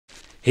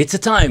It's a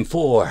time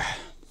for...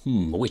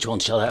 which one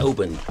shall I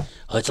open?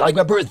 It's like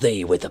my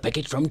birthday with a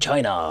package from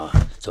China.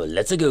 So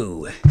let's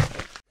go.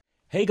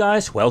 Hey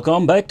guys,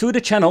 welcome back to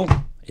the channel.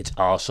 It's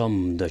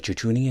awesome that you're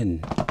tuning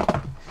in.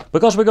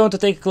 Because we're going to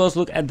take a close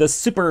look at the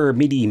Super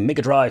MIDI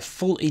Mega Drive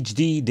Full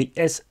HD, the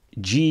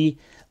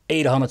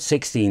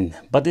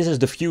SG816. But this is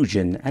the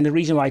Fusion. And the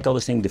reason why I call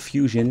this thing the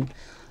Fusion,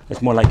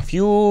 it's more like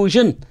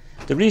Fusion.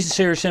 The reason is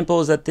very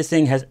simple is that this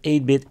thing has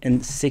 8-bit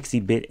and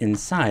 60-bit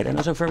inside. And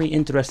there's a very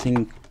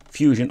interesting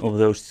fusion of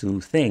those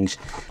two things.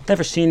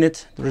 Never seen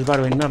it. There is, by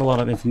the way, not a lot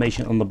of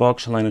information on the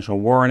box, only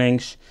some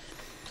warnings.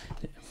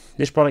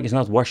 This product is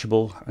not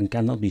washable and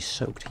cannot be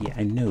soaked. Yeah,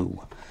 I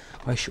know.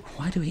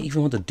 Why do we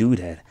even want to do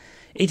that?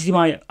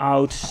 HDMI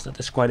out, that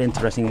is quite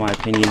interesting in my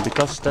opinion,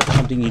 because that's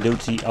something you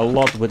don't see a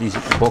lot with these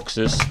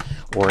boxes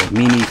or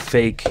mini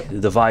fake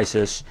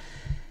devices.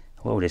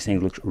 Whoa, this thing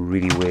looks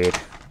really weird.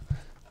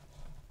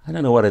 I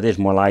don't know what it is,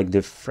 more like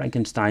the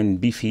Frankenstein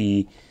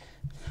beefy,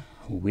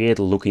 weird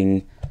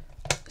looking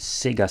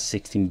Sega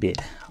 16-bit.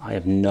 I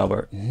have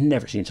never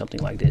seen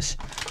something like this.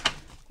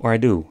 Or I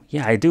do.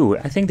 Yeah, I do.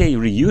 I think they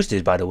reused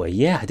this, by the way.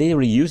 Yeah, they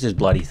reused this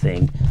bloody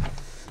thing.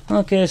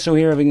 Okay, so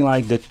here having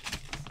like this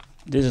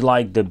is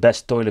like the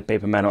best toilet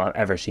paper manual I've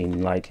ever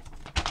seen. Like,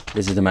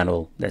 this is the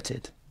manual. That's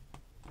it.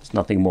 It's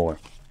nothing more.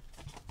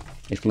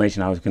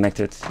 Explanation how it's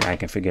connected. Yeah, I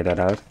can figure that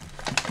out.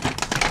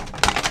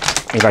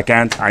 If I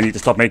can't, I need to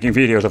stop making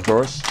videos, of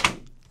course.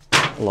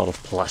 A lot of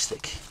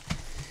plastic.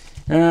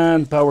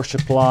 And power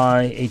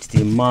supply,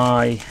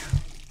 HDMI,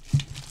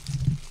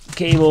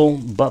 cable,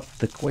 but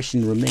the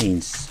question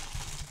remains.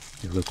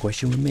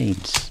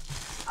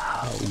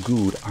 How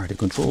good are the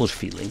controllers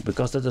feeling?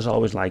 Because that is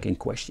always like in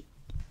question.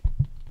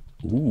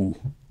 Ooh,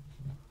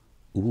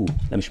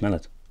 let me smell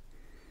it.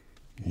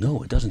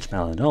 No, it doesn't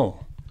smell at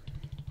all.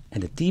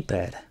 And the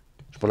D-pad,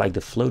 it's for like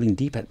the floating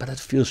D-pad, but that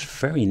feels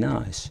very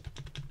nice.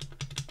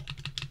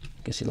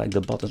 You can see like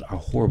the buttons are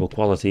horrible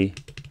quality.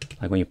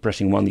 Like when you're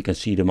pressing one, you can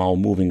see them all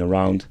moving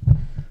around.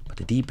 But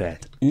the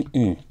D-pad,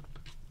 there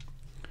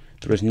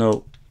is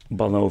no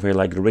button over here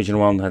like the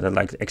original one had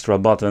like the extra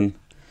button.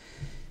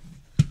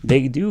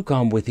 They do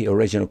come with the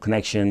original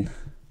connection.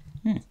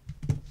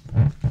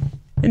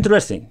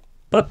 Interesting.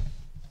 But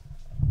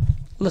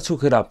let's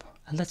hook it up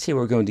and let's see what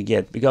we're going to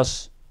get.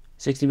 Because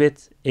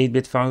 16-bit,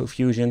 8-bit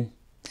fusion,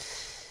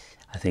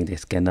 I think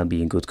this cannot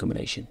be a good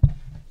combination.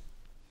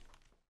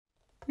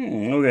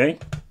 Okay,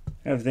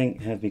 everything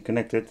has been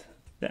connected.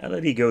 The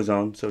LED goes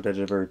on, so that's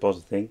a very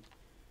positive thing.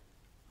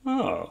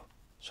 Oh,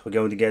 so we're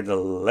going to get the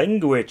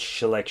language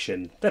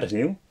selection. That is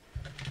new.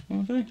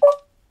 Okay.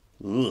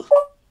 Ugh.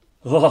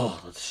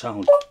 Oh, that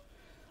sound.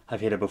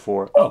 I've heard it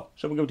before. Oh,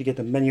 so we're going to get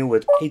the menu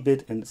with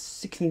 8-bit and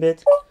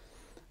 16-bit.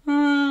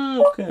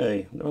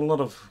 Okay, there are a lot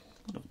of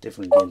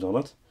different games on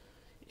it.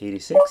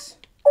 86.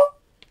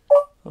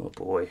 Oh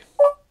boy.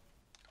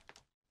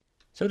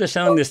 So they're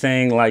selling this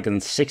thing like a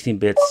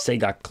 16-bit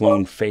Sega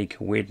clone, fake,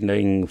 weird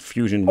thing,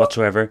 fusion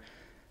whatsoever.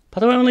 But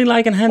there are only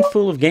like a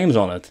handful of games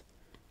on it.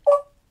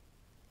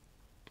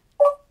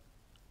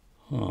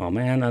 Oh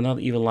man, and not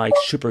even like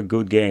super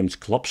good games.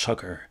 Club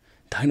Soccer,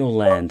 Dino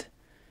Land.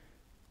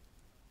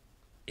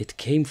 It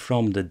came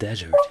from the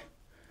desert.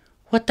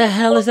 What the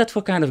hell is that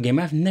for kind of game?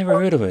 I've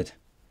never heard of it.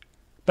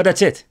 But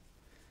that's it.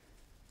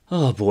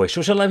 Oh boy,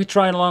 so shall we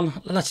try it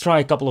on? Let's try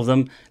a couple of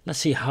them. Let's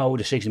see how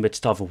the 16-bit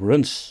stuff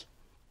runs.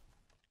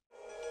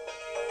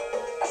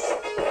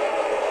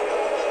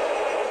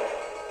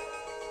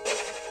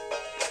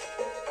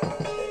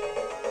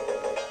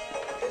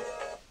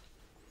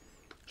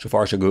 So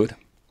far so good.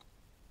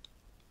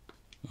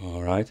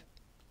 Alright.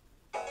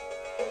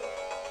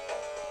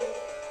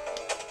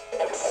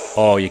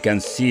 Oh, you can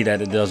see that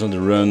it doesn't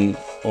run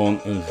on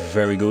a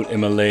very good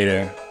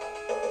emulator.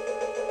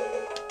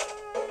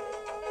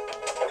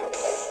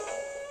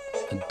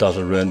 It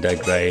doesn't run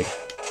that great.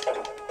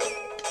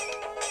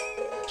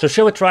 So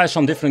shall we try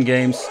some different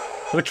games?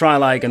 Shall we try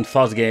like a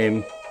fast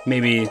game?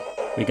 Maybe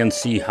we can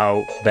see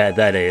how bad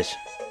that is.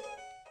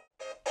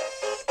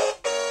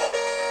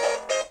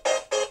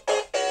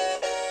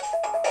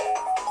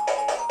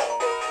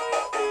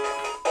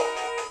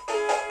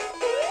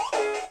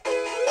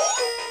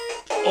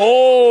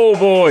 Oh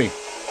boy!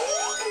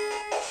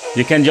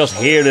 You can just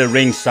hear the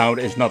ring sound.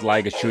 It's not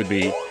like it should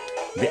be.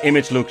 The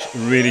image looks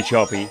really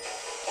choppy.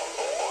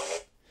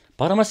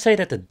 But I must say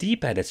that the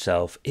D-pad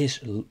itself is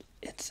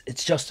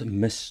it's just a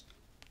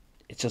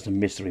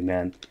mystery,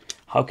 man.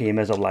 How can you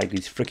mess up like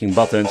these freaking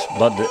buttons?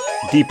 But the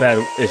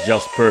D-pad is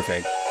just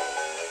perfect.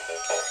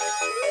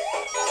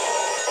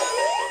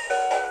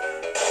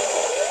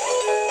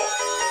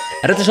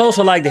 And it is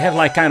also like they have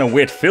like kind of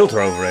weird filter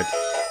over it.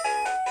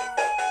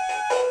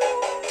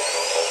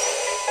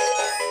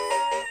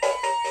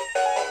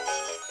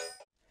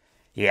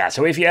 Yeah,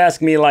 so if you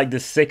ask me, like the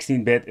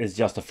 16-bit is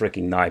just a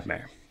freaking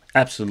nightmare.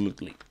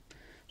 Absolutely.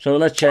 So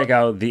let's check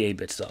out the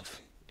 8-bit stuff.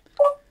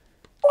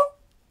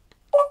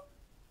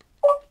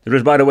 There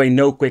is, by the way,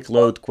 no quick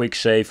load, quick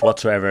save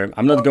whatsoever.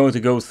 I'm not going to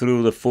go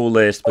through the full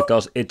list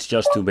because it's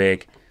just too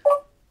big.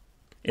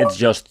 It's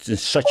just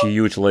such a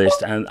huge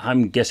list, and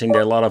I'm guessing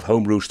there are a lot of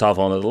homebrew stuff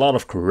on it, a lot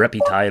of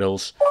crappy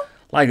titles,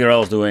 like they're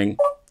always doing.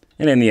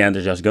 And in the end,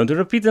 they're just going to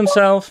repeat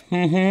themselves.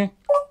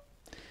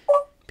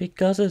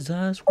 Because it's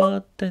just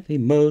what they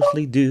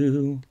mostly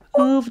do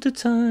all the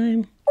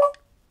time.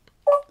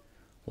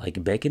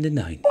 Like back in the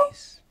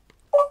 90s.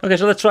 Okay,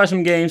 so let's try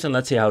some games and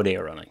let's see how they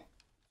are running.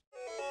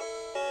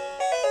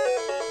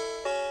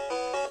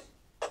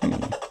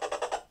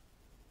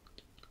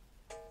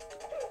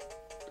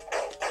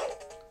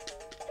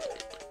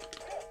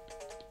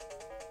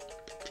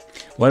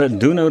 What I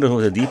do notice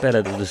with the D-pad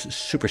that it is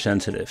super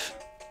sensitive.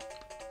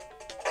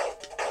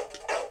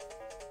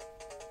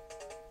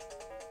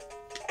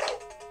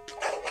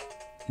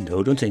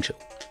 No, don't think so.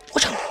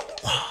 Watch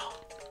out! Wow.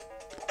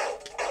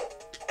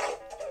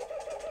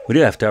 We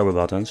do have turbo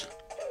buttons.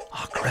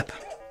 Oh crap.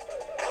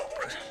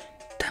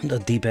 Damn the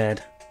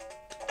D-pad.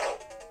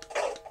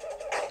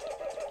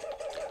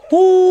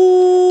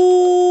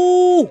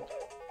 Woo!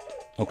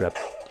 Oh crap.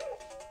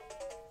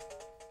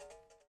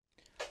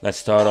 Let's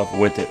start off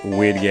with the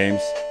weird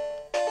games.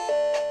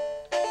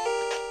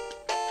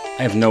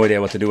 I have no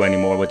idea what to do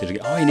anymore with this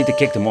game. Oh, you need to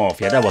kick them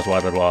off. Yeah, that was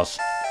what it was.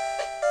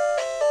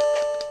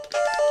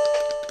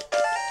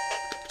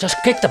 Just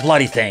kick the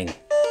bloody thing.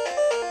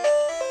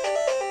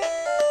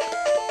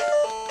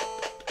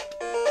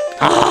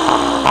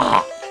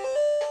 Ah!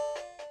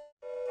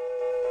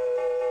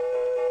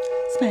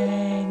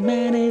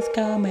 Spankman is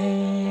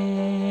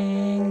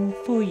coming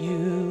for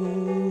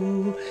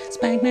you.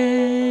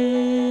 Spankman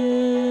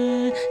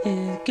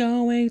is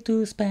going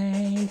to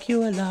spank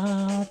you a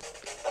lot.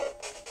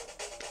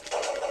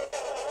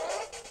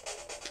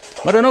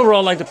 But in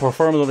overall, like, the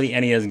performance of the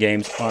NES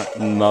games are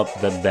not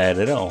that bad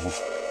at all.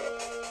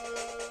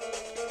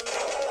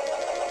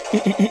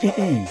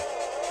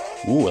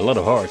 Ooh, a lot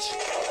of hearts.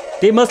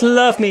 They must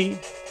love me.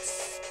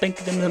 Spank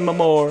them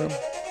more.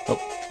 Oh.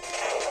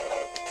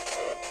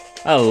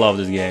 I love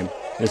this game.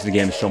 This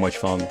game is so much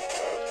fun.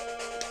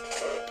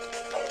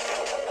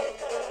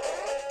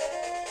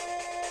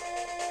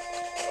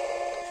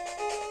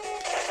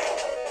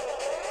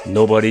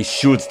 Nobody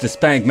shoots the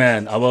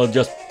Spankman. I will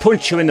just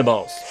punch you in the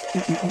balls.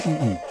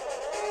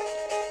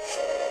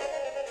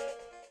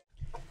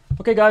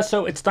 Okay guys,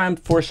 so it's time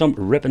for some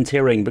rip and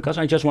tearing, because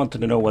I just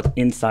wanted to know what's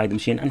inside the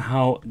machine and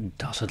how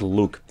does it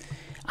look.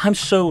 I'm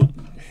so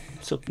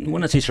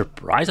when I say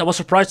surprised, I was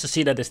surprised to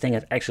see that this thing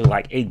had actually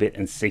like 8-bit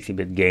and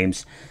 16-bit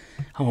games.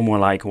 I'm more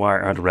like, why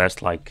are the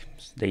rest like,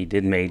 they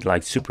did make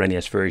like Super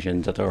NES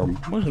versions that are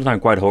most of the time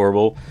quite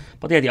horrible,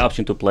 but they had the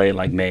option to play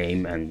like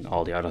MAME and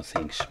all the other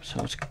things.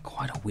 So it's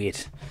quite a weird,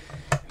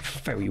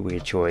 very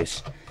weird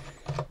choice.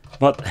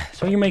 But,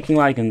 so you're making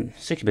like a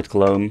 6-bit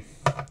clone,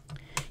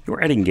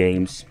 you're adding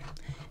games,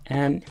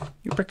 and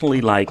you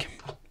practically like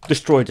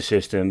destroyed the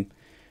system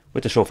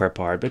with the software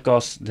part,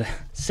 because the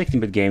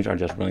 16-bit games are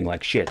just running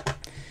like shit.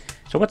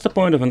 So what's the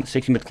point of a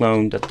 16-bit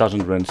clone that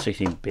doesn't run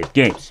 16-bit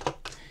games?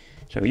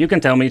 So you can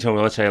tell me, so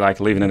let's say like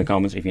leave it in the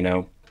comments if you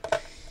know.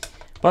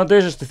 But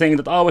this is the thing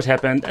that always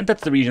happened, and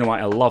that's the reason why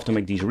I love to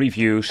make these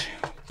reviews.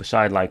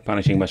 Besides like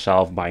punishing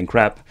myself buying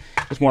crap,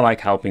 it's more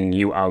like helping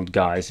you out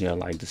guys, you know,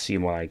 like to see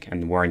more like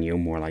and warn you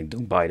more like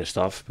don't buy the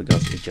stuff,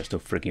 because it's just a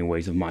freaking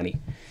waste of money.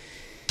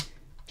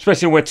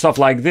 Especially with stuff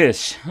like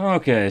this.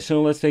 Okay,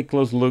 so let's take a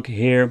close look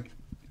here.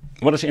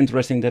 What is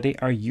interesting that they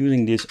are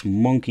using this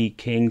Monkey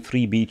King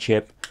 3B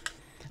chip.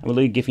 I'm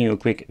really giving you a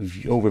quick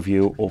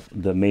overview of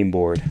the main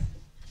board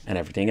and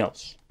everything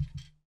else.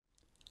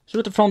 So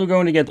at the front we're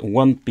going to get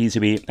one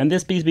PCB, and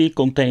this PCB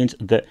contains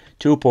the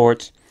 2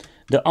 ports,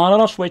 the on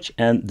and off switch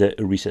and the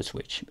reset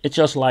switch. It's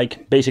just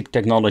like basic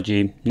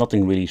technology,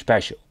 nothing really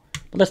special.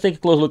 But let's take a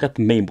close look at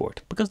the main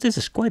board, because this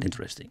is quite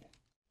interesting.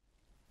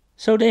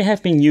 So they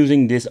have been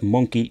using this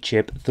Monkey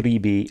chip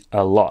 3B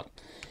a lot,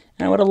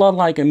 and with a lot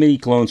like a mini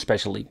clone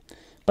especially.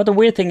 But the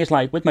weird thing is,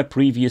 like with my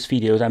previous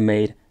videos I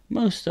made,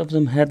 most of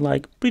them had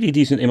like pretty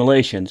decent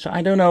emulation. So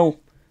I don't know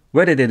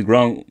where they did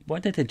wrong, why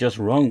did they just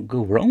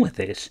go wrong with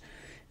this?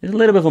 It's a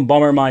little bit of a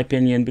bummer in my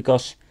opinion,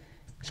 because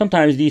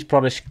sometimes these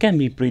products can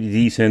be pretty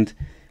decent,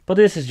 but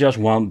this is just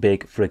one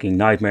big freaking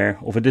nightmare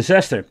of a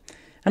disaster.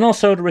 And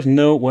also there is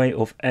no way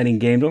of adding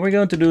games. What we're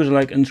going to do is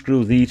like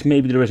unscrew these.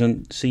 Maybe there is a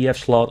CF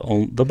slot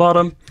on the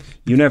bottom.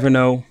 You never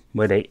know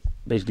where they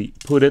basically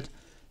put it.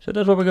 So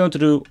that's what we're going to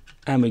do.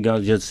 And we're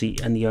going to just see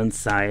on the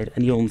inside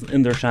and the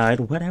underside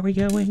what are we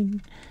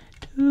going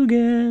to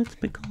get,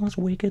 because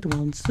Wicked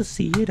wants to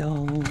see it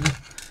all.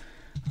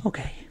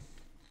 Okay.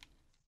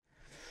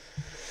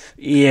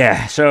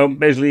 Yeah, so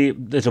basically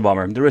it's a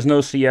bummer. There is no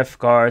CF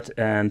card,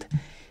 and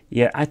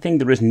yeah, I think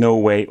there is no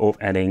way of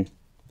adding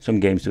some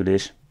games to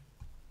this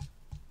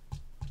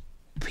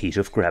piece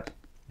of crap.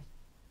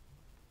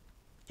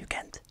 You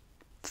can't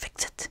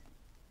fix it.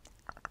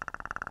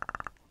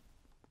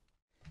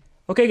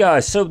 Okay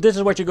guys, so this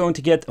is what you're going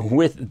to get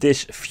with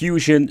this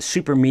Fusion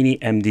Super Mini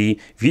MD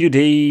Video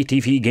Day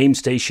TV Game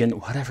Station,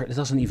 whatever. It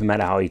doesn't even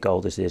matter how you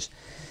call this,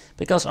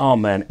 because oh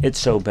man, it's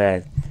so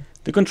bad.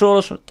 The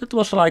controllers, that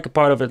was like a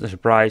part of it, a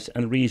surprise,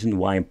 and the reason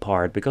why in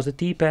part, because the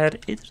D-pad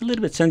is a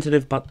little bit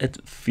sensitive, but it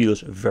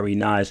feels very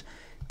nice.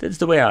 That's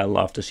the way I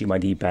love to see my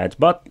D-pads,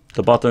 but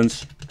the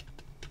buttons,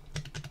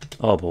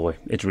 oh boy,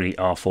 it's really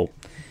awful.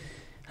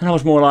 And I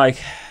was more like,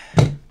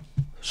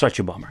 such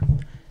a bummer.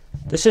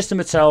 The system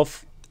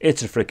itself,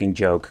 it's a freaking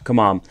joke, come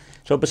on.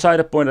 So beside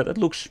the point that it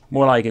looks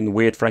more like a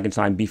weird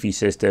Frankenstein beefy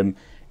system,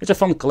 it's a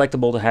fun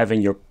collectible to have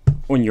in your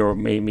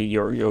maybe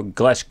your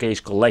glass case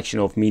collection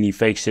of mini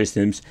fake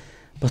systems.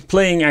 But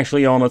playing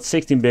actually on it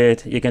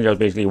 16-bit, you can just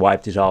basically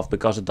wipe this off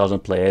because it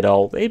doesn't play at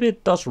all.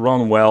 8-bit does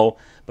run well,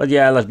 but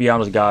yeah, let's be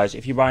honest guys,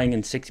 if you're buying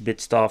in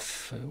 60-bit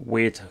stuff,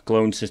 weird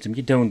clone system,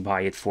 you don't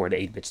buy it for the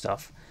 8-bit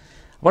stuff.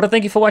 I want to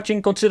thank you for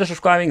watching, consider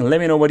subscribing,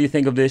 let me know what you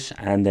think of this,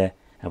 and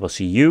I will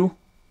see you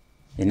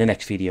in the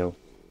next video.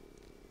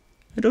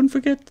 And don't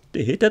forget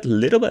to hit that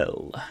little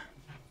bell.